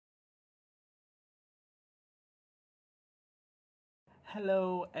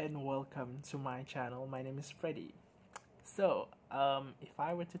Hello and welcome to my channel. My name is Freddy. If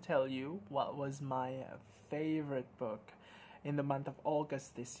I were to tell you what was my favorite book in the month of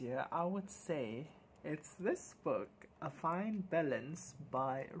August this year, I would say it's this book, A Fine Balance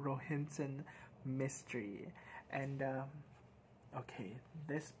by Rohinton Mistry. And okay,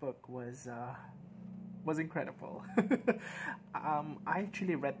 this book was incredible. I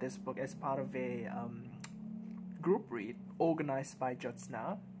actually read this book as part of a group read organized by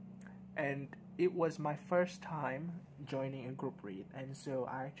Jyotsna, and it was my first time joining a group read, and so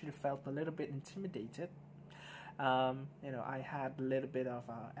I actually felt a little bit intimidated. I had a little bit of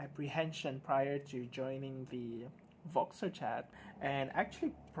apprehension prior to joining the Voxer chat, and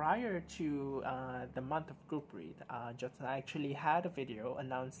actually prior to the month of group read, Jyotsna actually had a video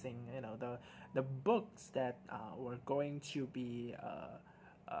announcing the books that were going to be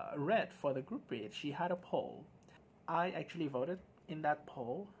read for the group read. She had a poll. I actually voted in that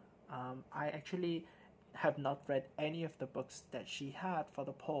poll. I actually have not read any of the books that she had for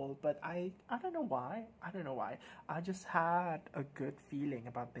the poll, but I don't know why. I just had a good feeling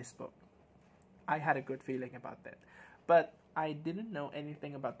about this book. I had a good feeling about it. But I didn't know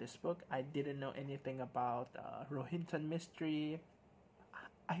anything about this book. I didn't know anything about Rohinton Mistry.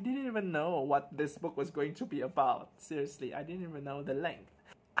 I didn't even know what this book was going to be about. Seriously, I didn't even know the length.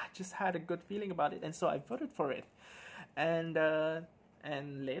 I just had a good feeling about it, and so I voted for it. And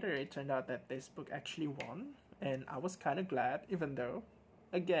later it turned out that this book actually won, and I was kind of glad, even though,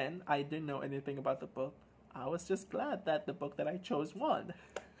 again, I didn't know anything about the book. I was just glad that the book that I chose won.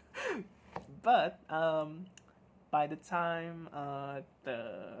 But by the time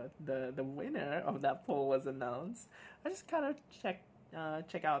the winner of that poll was announced, I just kind of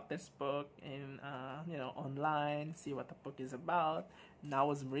check out this book in online, see what the book is about. And I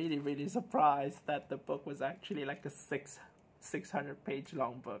was really surprised that the book was actually like a 600 page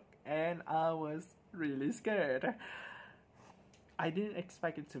long book, and I was really scared. I didn't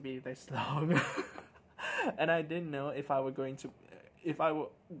expect it to be this long. And I didn't know if I were going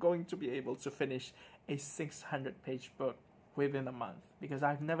to be able to finish a 600 page book within a month, because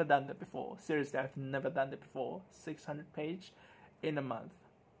I've never done that before. Seriously, I've never done it before. 600 page in a month.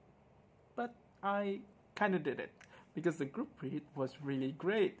 But I kind of did it because the group read was really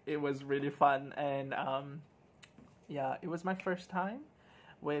great. It was really fun, and it was my first time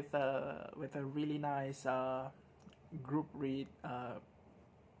with a really nice group read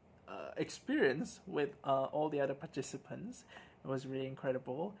experience with all the other participants. It was really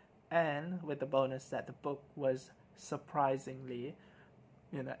incredible, and with the bonus that the book was surprisingly,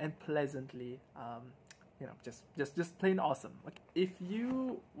 and pleasantly, just plain awesome. Like, if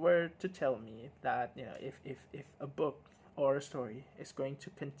you were to tell me that if a book or a story is going to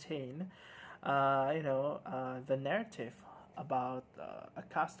contain the narrative about a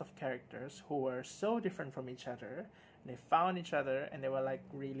cast of characters who were so different from each other, and they found each other, and they were like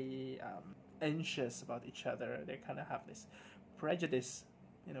really anxious about each other. They kind of have this prejudice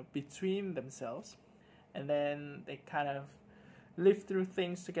between themselves, and then they kind of live through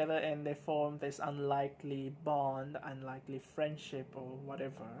things together, and they form this unlikely bond, unlikely friendship, or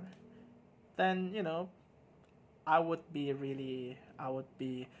whatever. Then I would be really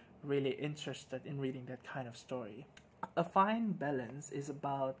interested in reading that kind of story. A Fine Balance is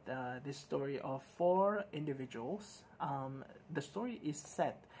about this story of four individuals. The story is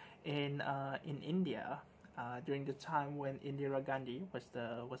set in India during the time when Indira Gandhi was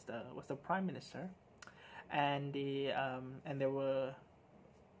the prime minister, and there were,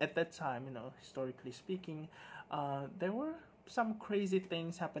 at that time, historically speaking, there were some crazy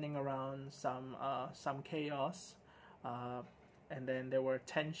things happening around, some chaos, and then there were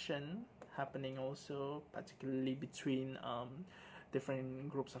tension happening also, particularly between different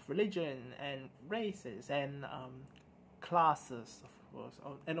groups of religion and races and classes, of course,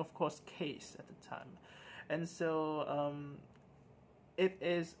 and of course caste at the time. And so it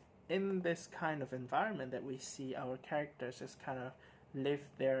is in this kind of environment that we see our characters just kind of live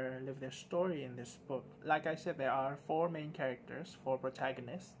their story in this book. Like I said, there are four main characters, four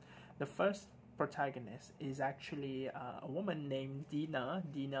protagonists. The first protagonist is actually a woman named Dina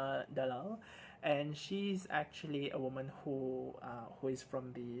Dalal, and she's actually a woman who is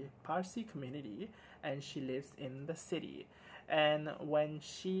from the Parsi community, and she lives in the city. And when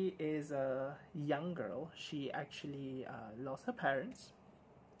she is a young girl, she actually lost her parents,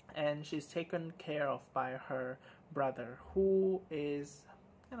 and she's taken care of by her brother, who is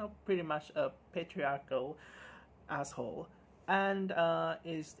pretty much a patriarchal asshole. And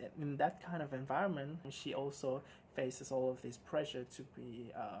is in that kind of environment, she also faces all of this pressure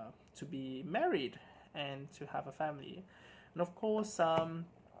to be married and to have a family. And of course,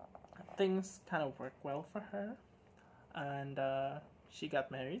 things kind of worked well for her, and she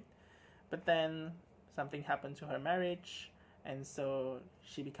got married. But then something happened to her marriage, and so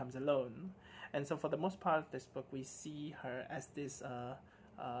she becomes alone. And so, for the most part of this book, we see her as this uh,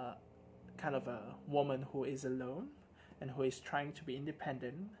 kind of a woman who is alone and who is trying to be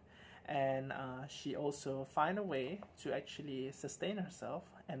independent. And she also find a way to actually sustain herself,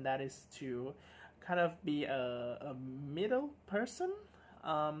 and that is to kind of be a middle person,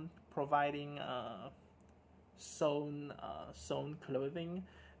 providing sewn clothing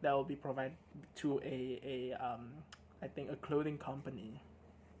that will be provided to a I think a clothing company.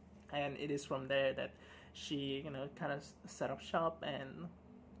 And it is from there that she, kind of set up shop and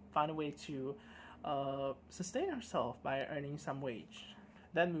find a way to sustain herself by earning some wage.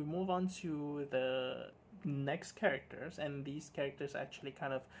 Then we move on to the next characters, and these characters actually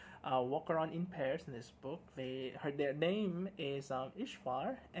kind of walk around in pairs in this book. Their name is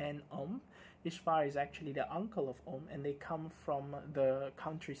Ishvar and Om. Ishvar is actually the uncle of Om, and they come from the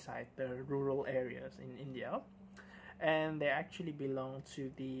countryside, the rural areas in India, and they actually belong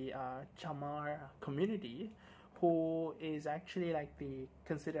to the Chamar community, who is actually like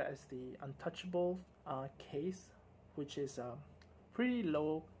considered as the untouchable case, which is pretty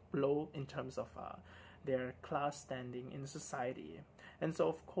low in terms of their class standing in society. And so,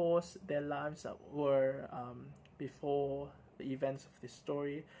 of course, their lives were, before the events of this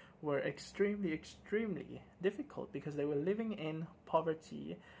story, were extremely difficult, because they were living in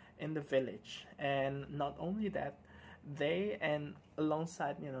poverty in the village. And not only that, they, and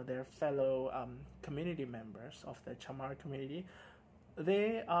alongside their fellow community members of the Chamar community,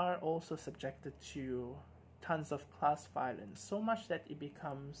 they are also subjected to tons of class violence, so much that it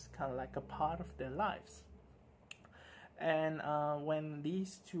becomes kind of like a part of their lives. And when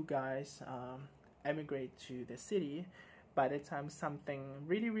these two guys emigrate to the city, by the time something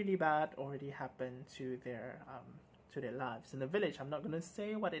really bad already happened to their lives in the village. I'm not going to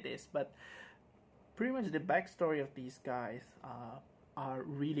say what it is, but pretty much the backstory of these guys are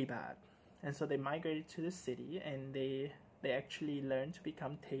really bad. And so they migrated to the city, and they actually learned to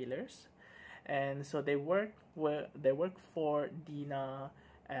become tailors. And so they work for Dina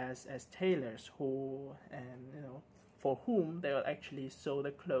as tailors, for whom they will actually sew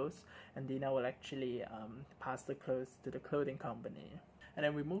the clothes, and Dina will actually pass the clothes to the clothing company. And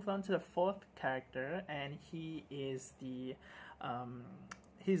then we move on to the fourth character, and he is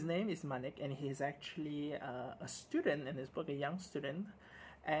his name is Manik, and he is actually a student in this book, a young student,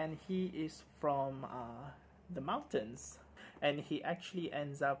 and he is from the mountains. And he actually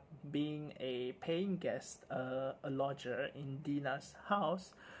ends up being a paying guest, a lodger in Dina's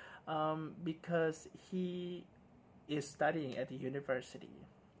house, because he is studying at the university.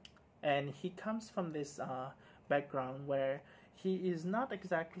 And he comes from this background where he is not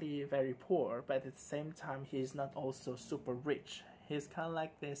exactly very poor, but at the same time, he is not also super rich. He's kind of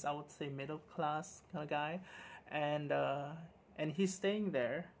like this, I would say, middle class kind of guy, and he's staying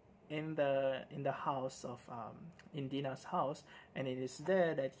there in the house of in Dina's house, and it is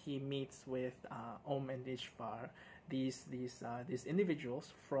there that he meets with Om and Ishvar, these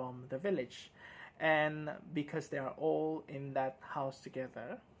individuals from the village. And because they are all in that house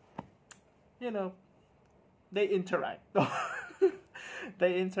together, they interact.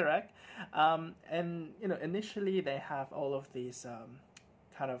 They interact, and initially they have all of these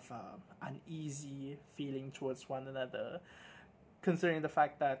kind of uneasy feeling towards one another, considering the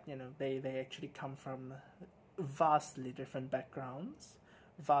fact that they actually come from vastly different backgrounds,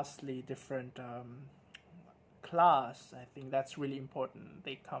 vastly different class. I think that's really important.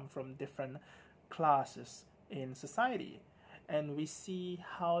 They come from different classes in society, and we see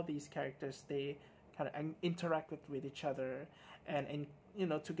how these characters, they kind of interacted with each other, and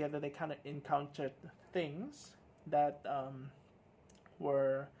together they kind of encountered things that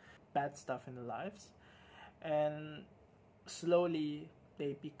were bad stuff in their lives, and slowly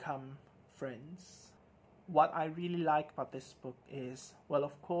they become friends. What I really like about this book is, well,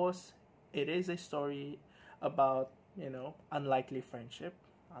 of course, it is a story about unlikely friendship,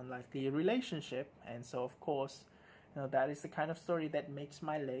 unlikely relationship, and so of course that is the kind of story that makes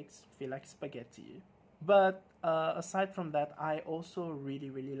my legs feel like spaghetti. But aside from that, I also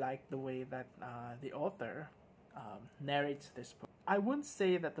really like the way that the author narrates this book. I wouldn't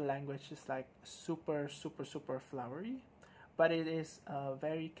say that the language is like super flowery, but it is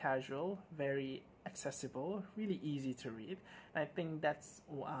very casual, very accessible, really easy to read. And I think that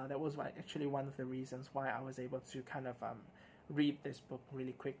was actually one of the reasons why I was able to kind of read this book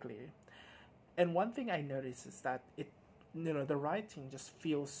really quickly. And one thing I noticed is that the writing just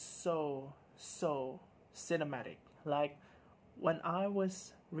feels so cinematic. Like, when I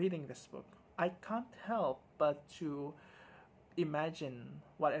was reading this book, I can't help but to imagine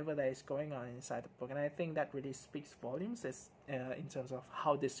whatever that is going on inside the book, and I think that really speaks volumes in terms of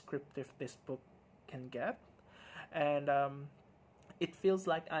how descriptive this book can get. And it feels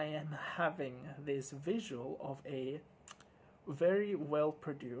like I am having this visual of a very well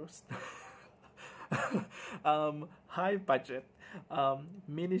produced high budget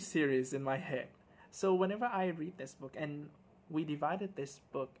mini series in my head. So whenever I read this book, and we divided this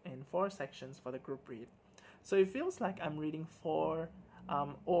book in 4 sections for the group read, so it feels like I'm reading 4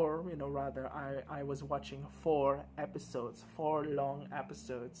 or rather I was watching 4 episodes, 4 long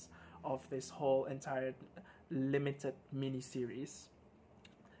episodes of this whole entire limited mini series,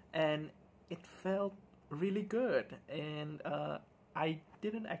 and it felt really good. And I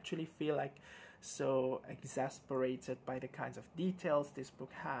didn't actually feel like so exasperated by the kinds of details this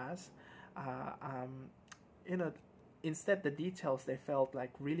book has. uh, um, Instead, the details, they felt like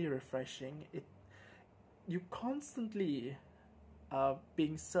really refreshing. You constantly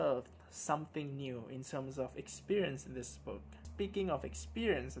being served something new in terms of experience in this book. Speaking of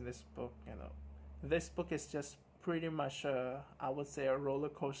experience in this book, this book is just pretty much I would say a roller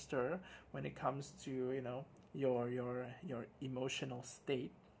coaster when it comes to your emotional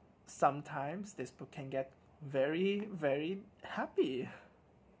state. Sometimes this book can get very, very happy.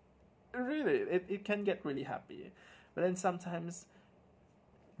 Really, it can get really happy, but then sometimes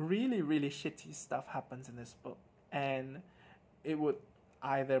really, really shitty stuff happens in this book, and it would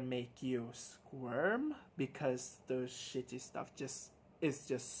either make you squirm because those shitty stuff is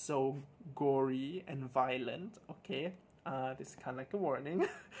just so gory and violent. Okay, this is kind of like a warning.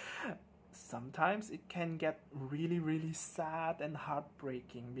 Sometimes it can get really, really sad and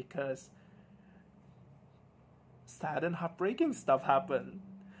heartbreaking because sad and heartbreaking stuff happen,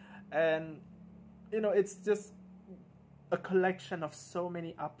 and it's just a collection of so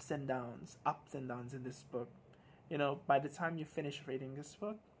many ups and downs in this book. By the time you finish reading this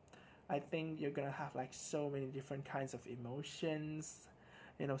book, I think you're gonna have like so many different kinds of emotions,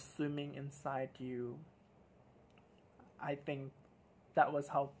 swimming inside you. I think that was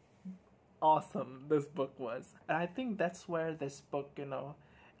how awesome this book was, and I think that's where this book,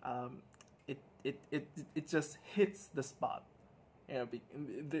 it just hits the spot.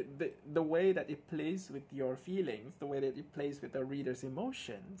 The way that it plays with your feelings, the way that it plays with the reader's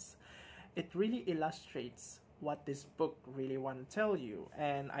emotions, it really illustrates what this book really want to tell you.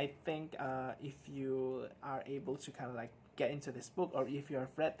 And I think if you are able to kind of like get into this book, or if you have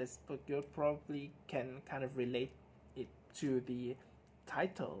read this book, you probably can kind of relate it to the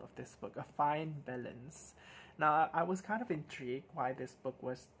title of this book, A Fine Balance. Now, I was kind of intrigued why this book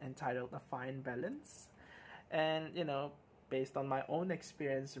was entitled A Fine Balance, and based on my own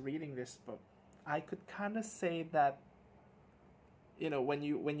experience reading this book, I could kind of say that when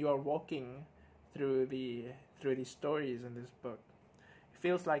you are walking through the stories in this book, it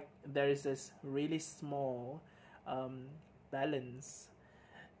feels like there is this really small balance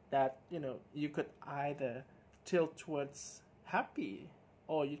that you could either tilt towards happy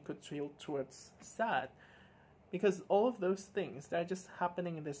or you could tilt towards sad, because all of those things, they're just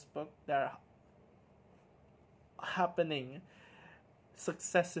happening in this book. They're happening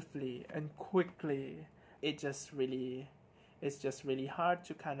successively and quickly. It's just really hard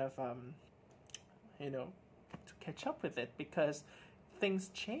to kind of to catch up with it, because things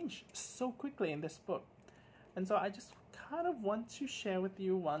change so quickly in this book. And so I just kind of want to share with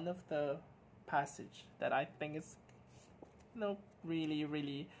you one of the passage that I think is really,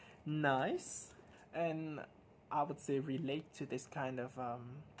 really nice, and I would say relate to this kind of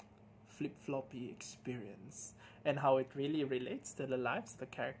flip-floppy experience, and how it really relates to the lives of the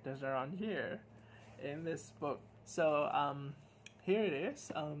characters around here in this book. So here it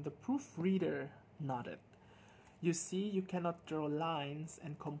is. The proofreader nodded. You see, you cannot draw lines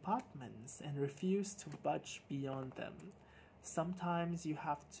and compartments and refuse to budge beyond them. Sometimes you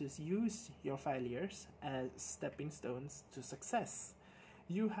have to use your failures as stepping stones to success.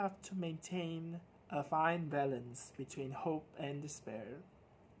 You have to maintain a fine balance between hope and despair.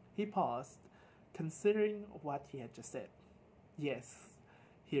 He paused, considering what he had just said. Yes,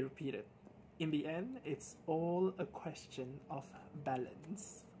 he repeated. In the end, it's all a question of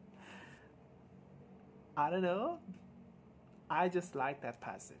balance. I don't know. I just like that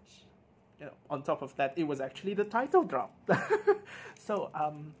passage. On top of that, it was actually the title drop. So,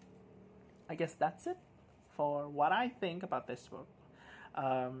 I guess that's it for what I think about this book.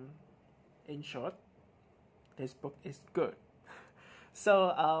 In short, this book is good.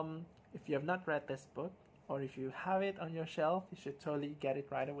 So, if you have not read this book, or if you have it on your shelf, you should totally get it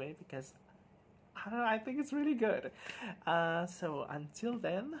right away, because I don't know, I think it's really good. So until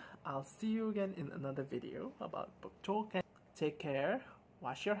then, I'll see you again in another video about book talk. And take care,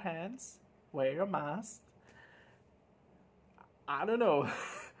 wash your hands, wear your mask. I don't know,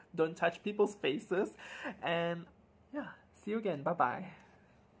 don't touch people's faces, and yeah, see you again. Bye bye.